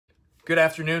Good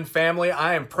afternoon, family.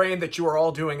 I am praying that you are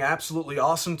all doing absolutely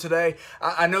awesome today.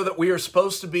 I know that we are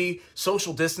supposed to be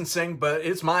social distancing, but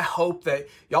it's my hope that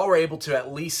y'all were able to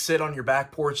at least sit on your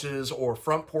back porches or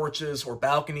front porches or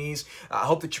balconies. I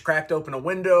hope that you cracked open a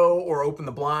window or opened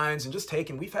the blinds and just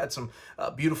taken. We've had some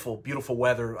beautiful, beautiful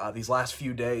weather these last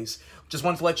few days. Just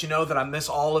wanted to let you know that I miss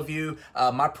all of you.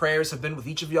 My prayers have been with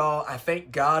each of y'all. I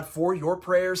thank God for your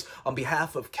prayers on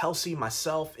behalf of Kelsey,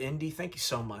 myself, Indy. Thank you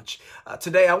so much.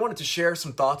 Today, I wanted to share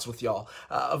some thoughts with y'all.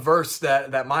 A verse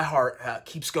that my heart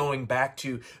keeps going back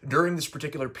to during this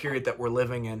particular period that we're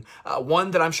living in.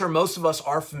 One that I'm sure most of us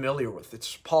are familiar with.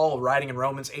 It's Paul writing in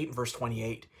Romans 8 and verse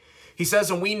 28. He says,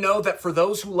 "And we know that for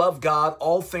those who love God,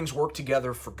 all things work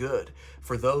together for good,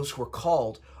 for those who are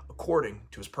called according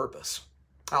to his purpose."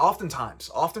 Now,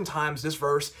 oftentimes this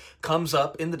verse comes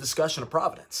up in the discussion of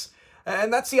providence.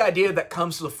 And that's the idea that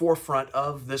comes to the forefront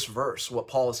of this verse, what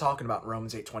Paul is talking about in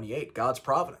Romans 8:28, God's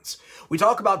providence. We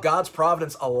talk about God's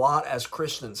providence a lot as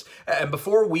Christians. And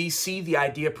before we see the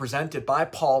idea presented by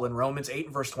Paul in Romans 8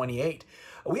 and verse 28,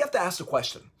 we have to ask the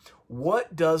question,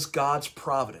 what does God's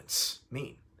providence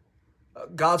mean?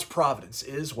 God's providence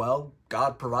is, well,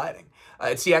 God providing.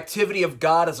 It's the activity of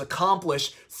God as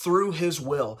accomplished through his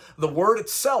will. The word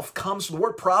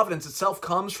providence itself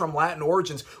comes from Latin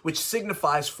origins, which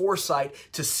signifies foresight,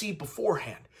 to see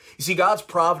beforehand. You see, God's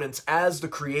providence as the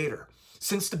creator,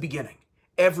 since the beginning,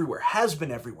 everywhere, has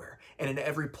been everywhere, and in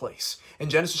every place.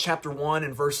 In Genesis chapter 1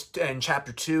 and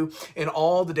chapter 2, in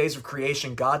all the days of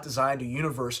creation, God designed a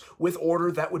universe with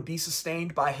order that would be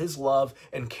sustained by his love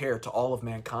and care to all of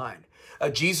mankind.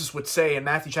 Jesus would say in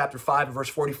Matthew chapter 5 and verse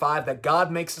 45 that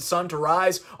God makes the sun to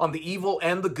rise on the evil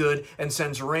and the good and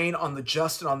sends rain on the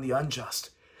just and on the unjust.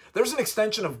 There's an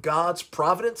extension of God's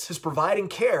providence, his providing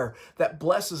care, that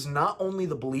blesses not only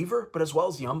the believer, but as well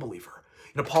as the unbeliever.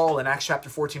 Paul in Acts chapter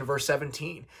 14 and verse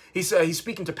 17, he's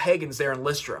speaking to pagans there in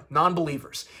Lystra,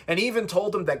 non-believers, and he even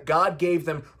told them that God gave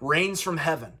them rains from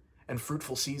heaven and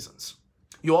fruitful seasons.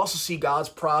 You also see God's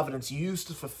providence used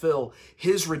to fulfill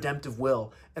his redemptive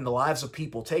will in the lives of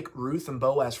people. Take Ruth and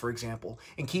Boaz, for example,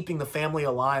 in keeping the family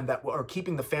line that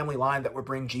would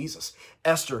bring Jesus.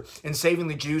 Esther in saving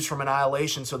the Jews from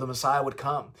annihilation so the Messiah would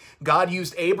come. God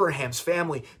used Abraham's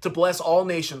family to bless all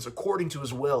nations according to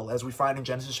his will, as we find in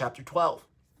Genesis chapter 12.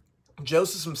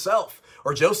 Joseph himself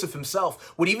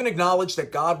would even acknowledge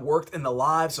that God worked in the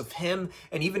lives of him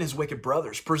and even his wicked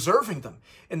brothers, preserving them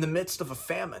in the midst of a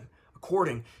famine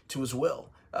according to his will.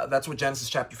 That's what Genesis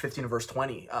chapter 15 and verse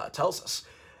 20 tells us.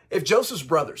 If Joseph's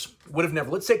brothers would have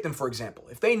never, let's take them for example,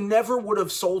 if they never would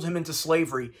have sold him into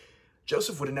slavery,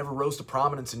 Joseph would have never rose to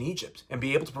prominence in Egypt and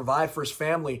be able to provide for his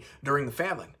family during the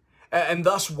famine. And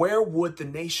thus, where would the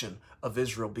nation of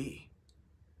Israel be?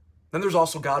 Then there's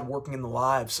also God working in the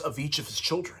lives of each of his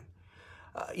children.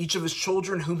 Each of his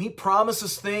children whom he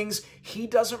promises things he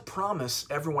doesn't promise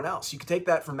everyone else. You can take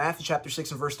that from Matthew chapter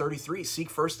 6 and verse 33. Seek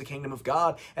first the kingdom of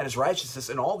God and his righteousness,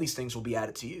 and all these things will be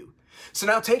added to you. So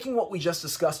now, taking what we just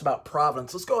discussed about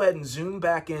providence, let's go ahead and zoom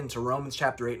back into Romans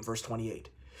chapter 8 and verse 28.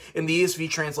 In the ESV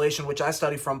translation, which I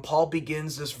study from, Paul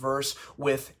begins this verse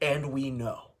with, "And we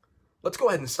know." Let's go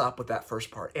ahead and stop with that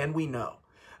first part, "and we know."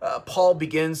 Paul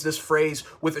begins this phrase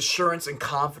with assurance and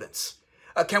confidence.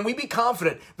 Can we be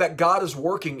confident that God is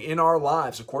working in our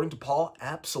lives? According to Paul,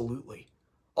 absolutely.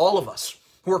 All of us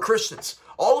who are Christians,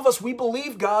 all of us, we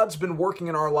believe God's been working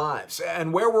in our lives,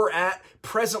 and where we're at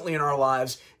presently in our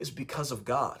lives is because of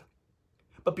God.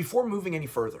 But before moving any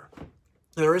further,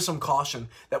 there is some caution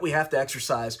that we have to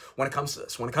exercise when it comes to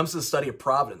this, when it comes to the study of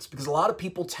providence, because a lot of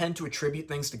people tend to attribute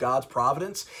things to God's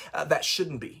providence that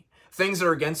shouldn't be. Things that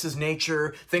are against his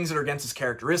nature, things that are against his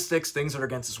characteristics, things that are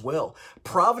against his will.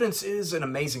 Providence is an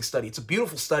amazing study. It's a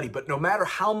beautiful study, but no matter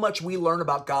how much we learn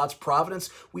about God's providence,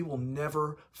 we will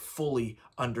never fully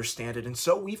understand it. And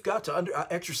so we've got to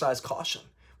exercise caution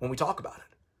when we talk about it.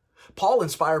 Paul,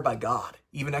 inspired by God,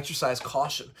 even exercised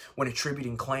caution when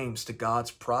attributing claims to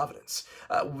God's providence.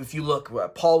 If you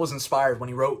look, Paul was inspired when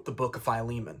he wrote the book of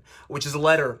Philemon, which is a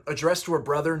letter addressed to a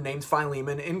brother named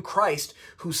Philemon in Christ,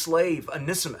 whose slave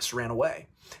Onesimus ran away.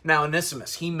 Now,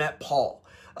 Onesimus, he met Paul,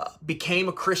 became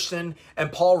a Christian,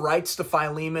 and Paul writes to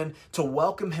Philemon to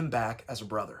welcome him back as a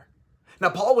brother. Now,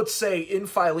 Paul would say in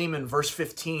Philemon, verse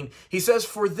 15, he says,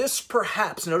 "For this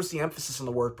perhaps," notice the emphasis on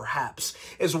the word perhaps,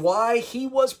 "is why he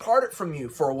was parted from you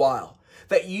for a while,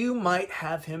 that you might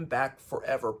have him back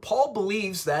forever." Paul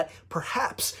believes that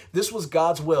perhaps this was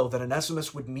God's will, that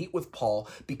Onesimus would meet with Paul,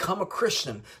 become a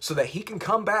Christian, so that he can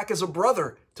come back as a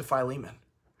brother to Philemon.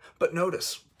 But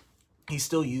notice, he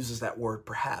still uses that word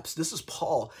perhaps. This is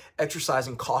Paul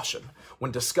exercising caution when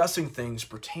discussing things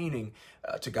pertaining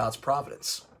to God's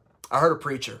providence. I heard a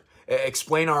preacher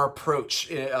explain our approach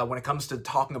when it comes to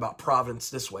talking about providence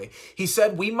this way. He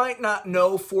said, we might not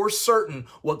know for certain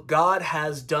what God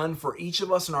has done for each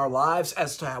of us in our lives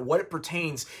as to what it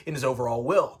pertains in his overall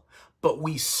will, but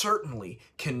we certainly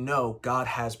can know God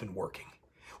has been working.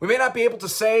 We may not be able to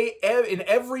say in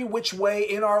every which way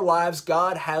in our lives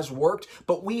God has worked,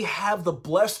 but we have the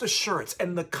blessed assurance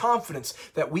and the confidence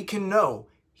that we can know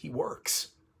he works.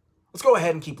 Let's go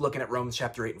ahead and keep looking at Romans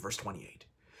chapter 8 and verse 28.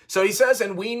 So he says,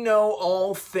 and we know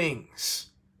all things.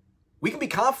 We can be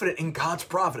confident in God's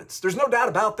providence. There's no doubt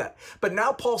about that. But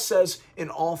now Paul says in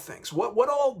all things. What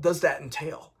all does that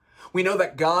entail? We know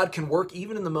that God can work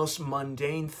even in the most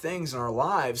mundane things in our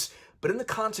lives. But in the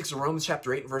context of Romans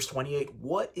chapter 8 and verse 28,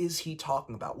 what is he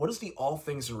talking about? What is the all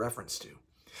things in reference to?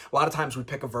 A lot of times we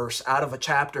pick a verse out of a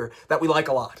chapter that we like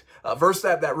a lot, a verse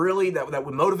that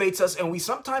motivates us, and we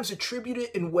sometimes attribute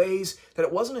it in ways that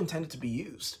it wasn't intended to be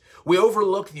used. We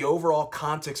overlook the overall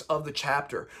context of the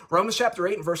chapter. Romans chapter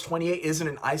 8 and verse 28 isn't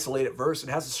an isolated verse. It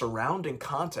has a surrounding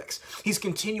context. He's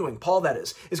continuing, Paul that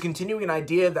is continuing an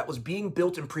idea that was being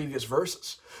built in previous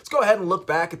verses. Let's go ahead and look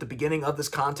back at the beginning of this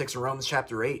context in Romans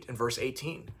chapter 8 and verse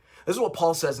 18. This is what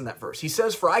Paul says in that verse. He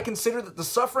says, for I consider that the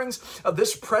sufferings of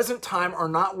this present time are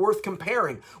not worth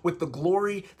comparing with the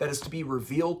glory that is to be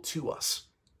revealed to us.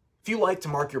 If you like to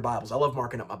mark your Bibles, I love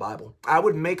marking up my Bible, I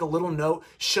would make a little note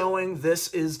showing this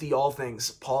is the all things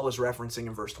Paul is referencing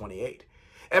in verse 28.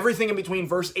 Everything in between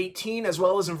verse 18 as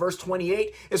well as in verse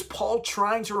 28 is Paul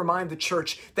trying to remind the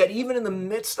church that even in the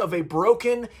midst of a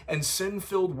broken and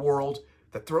sin-filled world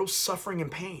that throws suffering and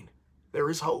pain,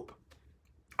 there is hope.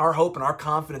 Our hope and our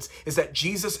confidence is that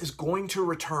Jesus is going to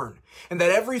return and that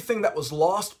everything that was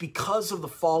lost because of the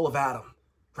fall of Adam,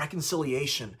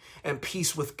 reconciliation and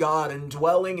peace with God and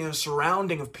dwelling in a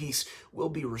surrounding of peace, will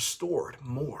be restored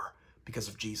more because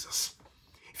of Jesus.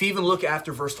 If you even look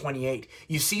after verse 28,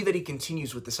 you see that he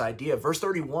continues with this idea. Verse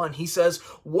 31, he says,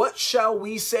 what shall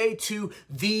we say to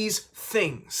these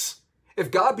things? If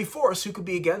God be for us, who could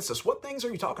be against us? What things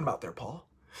are you talking about there, Paul?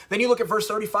 Then you look at verse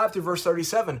 35 through verse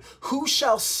 37. Who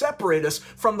shall separate us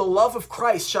from the love of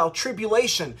Christ? Shall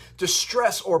tribulation,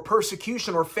 distress, or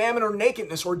persecution, or famine, or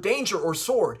nakedness, or danger, or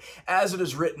sword? As it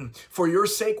is written, for your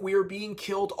sake we are being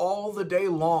killed all the day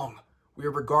long. We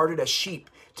are regarded as sheep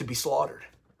to be slaughtered.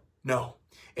 No,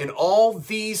 in all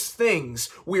these things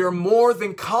we are more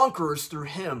than conquerors through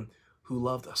him who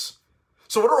loved us.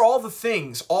 So what are all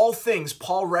things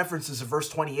Paul references in verse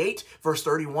 28, verse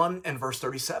 31, and verse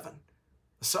 37?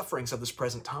 The sufferings of this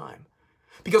present time.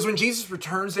 Because when Jesus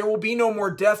returns, there will be no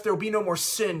more death, there will be no more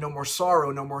sin, no more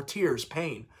sorrow, no more tears,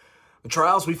 pain. The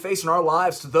trials we face in our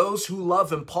lives, to those who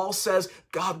love him, Paul says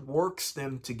God works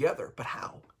them together. But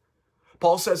how?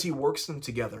 Paul says he works them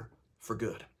together for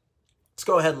good. Let's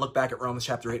go ahead and look back at Romans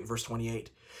chapter 8 and verse 28.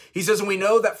 He says, and we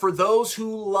know that for those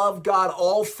who love God,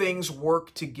 all things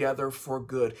work together for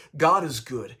good. God is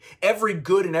good. Every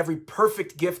good and every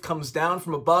perfect gift comes down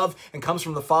from above and comes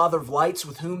from the Father of lights,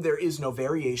 with whom there is no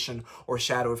variation or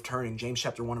shadow of turning. James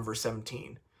chapter 1 and verse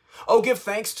 17. Oh, give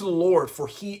thanks to the Lord, for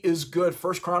he is good.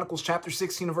 1 Chronicles chapter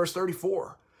 16 and verse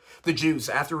 34. The Jews,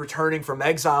 after returning from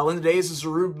exile in the days of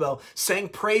Zerubbabel, sang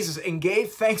praises and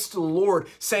gave thanks to the Lord,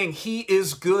 saying, he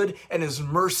is good and his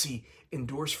mercy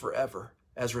endures forever.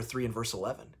 Ezra 3 and verse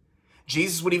 11.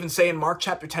 Jesus would even say in Mark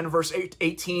chapter 10 and verse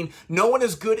 18, no one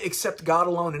is good except God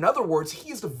alone. In other words,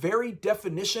 he is the very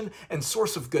definition and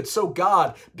source of good. So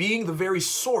God, being the very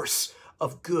source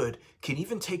of good, can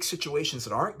even take situations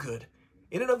that aren't good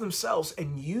in and of themselves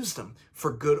and use them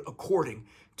for good according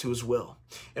to his will.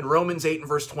 In Romans 8 and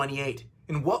verse 28,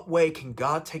 in what way can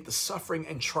God take the suffering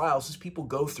and trials his people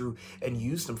go through and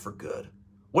use them for good?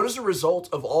 What is the result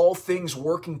of all things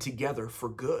working together for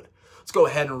good? Let's go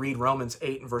ahead and read Romans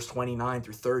 8 and verse 29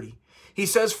 through 30. He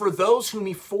says, for those whom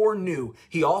he foreknew,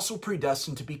 he also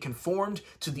predestined to be conformed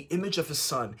to the image of his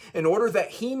Son, in order that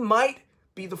he might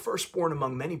be the firstborn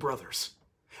among many brothers.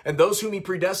 And those whom he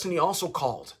predestined, he also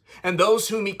called. And those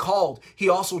whom he called, he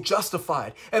also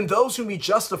justified. And those whom he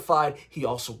justified, he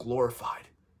also glorified.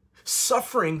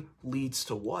 Suffering leads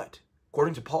to what?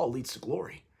 According to Paul, it leads to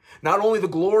glory. Not only the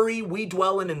glory we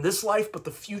dwell in this life, but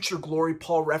the future glory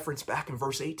Paul referenced back in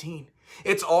verse 18.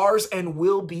 It's ours and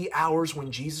will be ours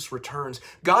when Jesus returns.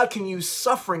 God can use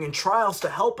suffering and trials to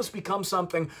help us become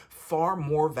something far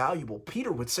more valuable.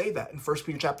 Peter would say that in 1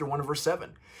 Peter chapter 1 and verse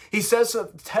 7. He says,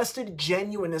 the tested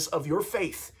genuineness of your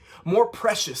faith, more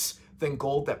precious than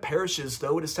gold that perishes,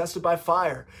 though it is tested by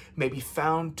fire, may be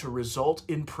found to result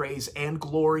in praise and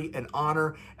glory and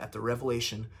honor at the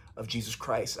revelation of Jesus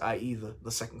Christ, i.e.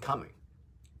 the second coming.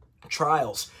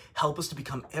 Trials help us to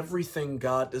become everything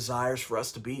God desires for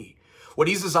us to be. what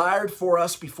he's desired for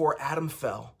us before Adam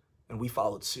fell and we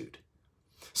followed suit.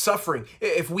 Suffering,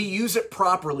 if we use it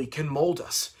properly, can mold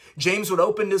us. James would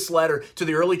open this letter to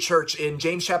the early church in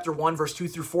James chapter 1, verse 2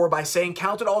 through 4 by saying,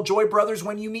 "Count it all joy, brothers,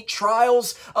 when you meet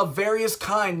trials of various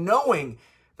kind, knowing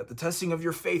that the testing of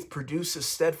your faith produces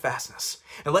steadfastness.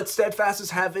 And let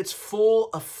steadfastness have its full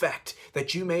effect,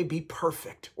 that you may be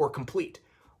perfect," or complete,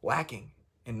 lacking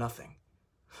in nothing.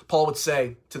 Paul would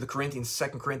say to the Corinthians,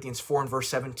 2 Corinthians 4 and verse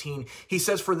 17, he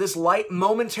says, "For this light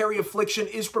momentary affliction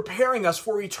is preparing us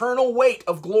for eternal weight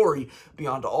of glory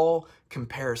beyond all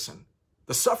comparison."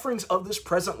 The sufferings of this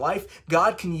present life,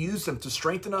 God can use them to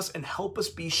strengthen us and help us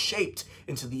be shaped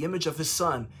into the image of his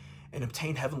Son and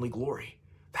obtain heavenly glory.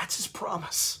 That's his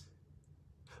promise.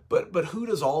 But who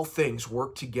does all things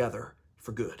work together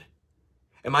for good?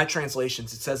 In my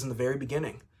translations, it says in the very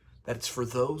beginning that it's for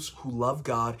those who love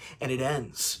God, and it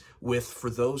ends with for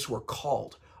those who are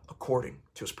called according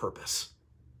to his purpose.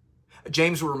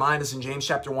 James will remind us in James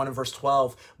chapter 1 and verse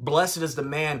 12, "Blessed is the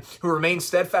man who remains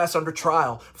steadfast under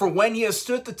trial, for when he has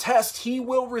stood the test, he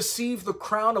will receive the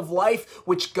crown of life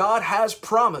which God has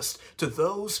promised to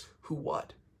those who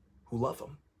what? Who love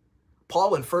him."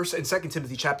 Paul in 1 and 2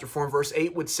 Timothy chapter 4 and verse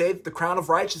 8 would say that the crown of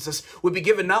righteousness would be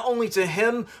given not only to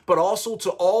him, but also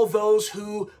to all those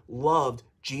who loved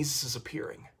Jesus'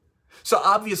 appearing. So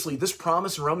obviously, this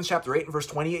promise in Romans chapter 8 and verse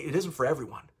 28, it isn't for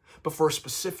everyone, but for a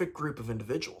specific group of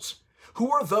individuals. Who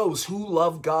are those who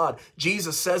love God?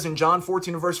 Jesus says in John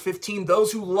 14 and verse 15,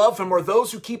 those who love him are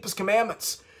those who keep his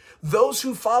commandments. Those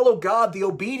who follow God, the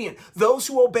obedient. Those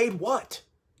who obeyed what?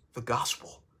 The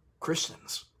gospel.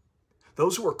 Christians.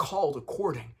 Those who are called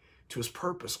according to his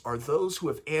purpose are those who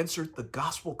have answered the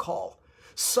gospel call.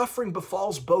 Suffering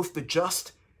befalls both the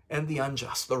just and the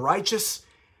unjust, the righteous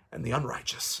and the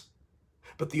unrighteous.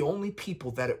 But the only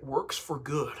people that it works for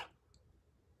good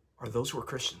are those who are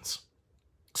Christians.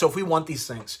 So if we want these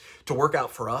things to work out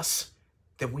for us,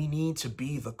 then we need to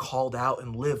be the called out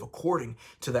and live according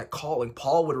to that calling.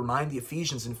 Paul would remind the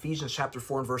Ephesians in Ephesians chapter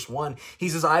 4 and verse 1. He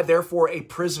says, "I therefore, a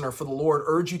prisoner for the Lord,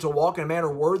 urge you to walk in a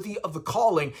manner worthy of the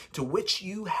calling to which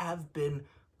you have been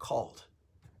called."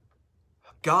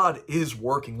 God is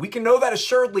working. We can know that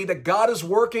assuredly, that God is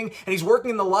working, and he's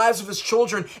working in the lives of his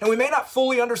children. And we may not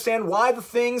fully understand why the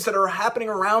things that are happening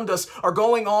around us are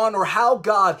going on, or how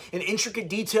God in intricate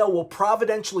detail will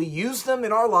providentially use them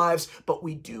in our lives, but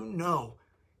we do know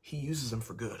he uses them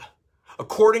for good,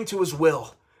 according to his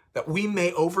will, that we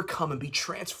may overcome and be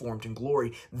transformed in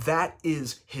glory. That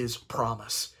is his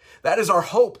promise. That is our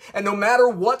hope. And no matter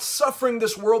what suffering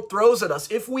this world throws at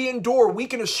us, if we endure, we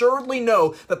can assuredly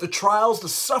know that the trials, the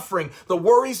suffering, the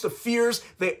worries, the fears,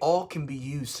 they all can be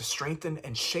used to strengthen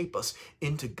and shape us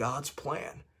into God's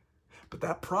plan. But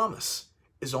that promise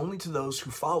is only to those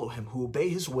who follow him, who obey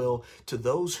his will, to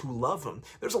those who love him.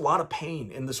 There's a lot of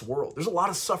pain in this world. There's a lot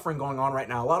of suffering going on right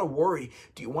now, a lot of worry.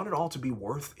 Do you want it all to be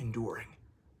worth enduring?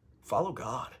 Follow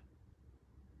God.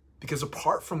 Because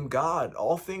apart from God,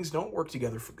 all things don't work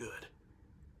together for good.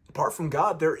 Apart from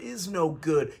God, there is no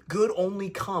good. Good only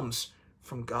comes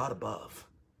from God above.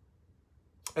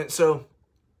 And so,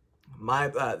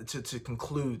 to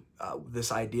conclude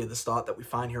this idea, this thought that we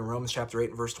find here in Romans chapter 8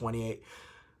 and verse 28,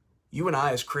 you and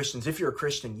I as Christians, if you're a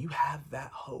Christian, you have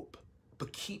that hope.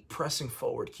 But keep pressing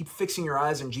forward. Keep fixing your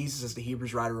eyes on Jesus, as the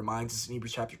Hebrews writer reminds us in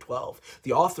Hebrews chapter 12.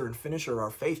 The author and finisher of our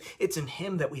faith. It's in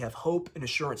him that we have hope and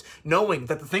assurance, knowing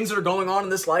that the things that are going on in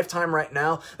this lifetime right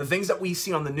now, the things that we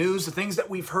see on the news, the things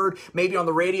that we've heard maybe on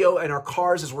the radio and our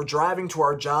cars as we're driving to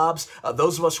our jobs,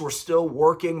 those of us who are still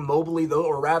working mobily,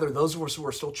 or rather those of us who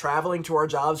are still traveling to our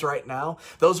jobs right now,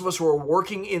 those of us who are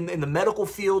working in the medical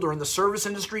field or in the service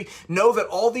industry, know that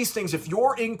all these things, if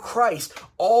you're in Christ,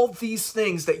 all these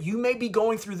things that you may be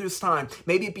going through this time,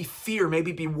 maybe it be fear,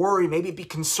 maybe it be worry, maybe it be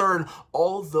concern,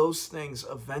 all those things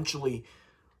eventually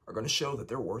are going to show that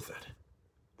they're worth it.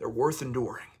 They're worth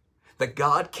enduring. That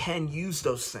God can use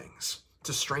those things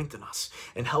to strengthen us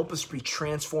and help us be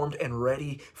transformed and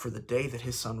ready for the day that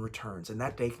his Son returns. And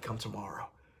that day can come tomorrow.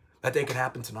 That day could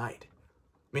happen tonight.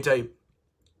 Let me tell you,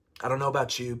 I don't know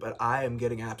about you, but I am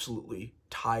getting absolutely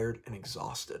tired and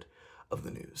exhausted of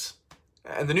the news.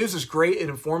 And the news is great. It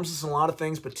informs us on a lot of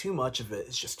things, but too much of it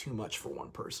is just too much for one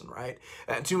person, right?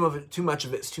 And too much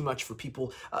of it is too much for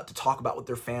people to talk about with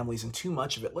their families, and too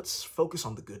much of it, let's focus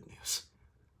on the good news.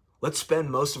 Let's spend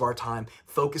most of our time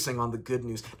focusing on the good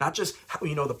news, not just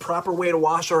the proper way to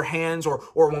wash our hands, or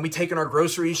when we take in our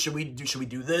groceries, should we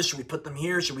do this? Should we put them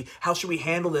here? How should we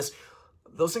handle this?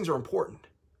 Those things are important.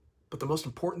 But the most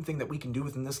important thing that we can do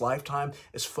within this lifetime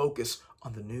is focus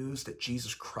on the news that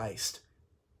Jesus Christ,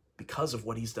 because of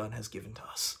what he's done, has given to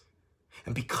us.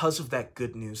 And because of that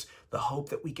good news, the hope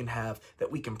that we can have,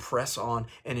 that we can press on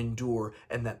and endure,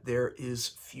 and that there is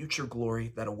future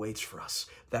glory that awaits for us,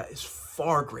 that is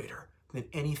far greater than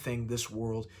anything this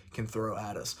world can throw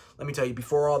at us. Let me tell you,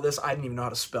 before all this, I didn't even know how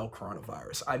to spell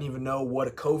coronavirus. I didn't even know what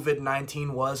a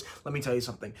COVID-19 was. Let me tell you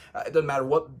something. It doesn't matter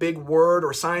what big word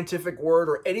or scientific word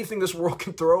or anything this world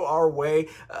can throw our way.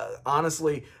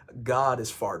 Honestly, God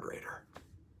is far greater.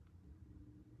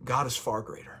 God is far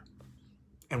greater.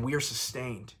 And we are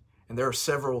sustained. And there are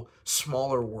several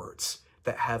smaller words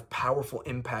that have powerful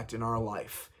impact in our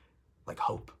life, like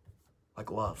hope,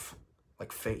 like love,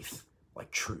 like faith,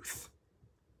 like truth.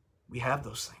 We have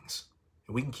those things,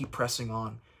 and we can keep pressing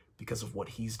on because of what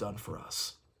he's done for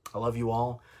us. I love you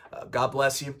all. God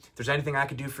bless you. If there's anything I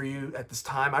could do for you at this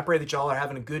time, I pray that y'all are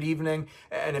having a good evening.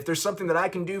 And if there's something that I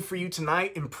can do for you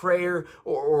tonight in prayer,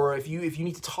 or if you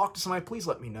need to talk to somebody, please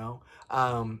let me know.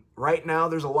 Right now,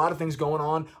 there's a lot of things going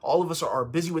on. All of us are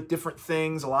busy with different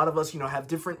things. A lot of us,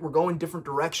 we're going different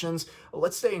directions.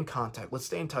 Let's stay in contact. Let's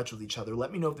stay in touch with each other.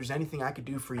 Let me know if there's anything I could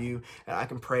do for you and I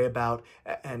can pray about,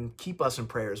 and keep us in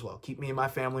prayer as well. Keep me and my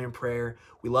family in prayer.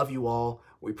 We love you all.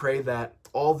 We pray that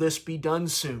all this be done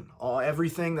soon.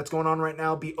 Everything that's going on right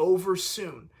now be over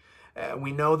soon.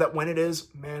 We know that when it is,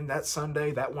 man, that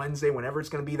Sunday, that Wednesday, whenever it's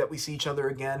going to be that we see each other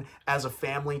again as a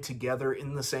family together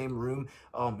in the same room,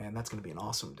 oh man, that's going to be an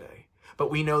awesome day. But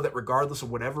we know that regardless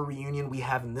of whatever reunion we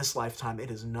have in this lifetime,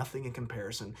 it is nothing in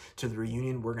comparison to the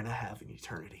reunion we're going to have in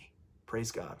eternity.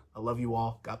 Praise God. I love you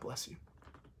all. God bless you.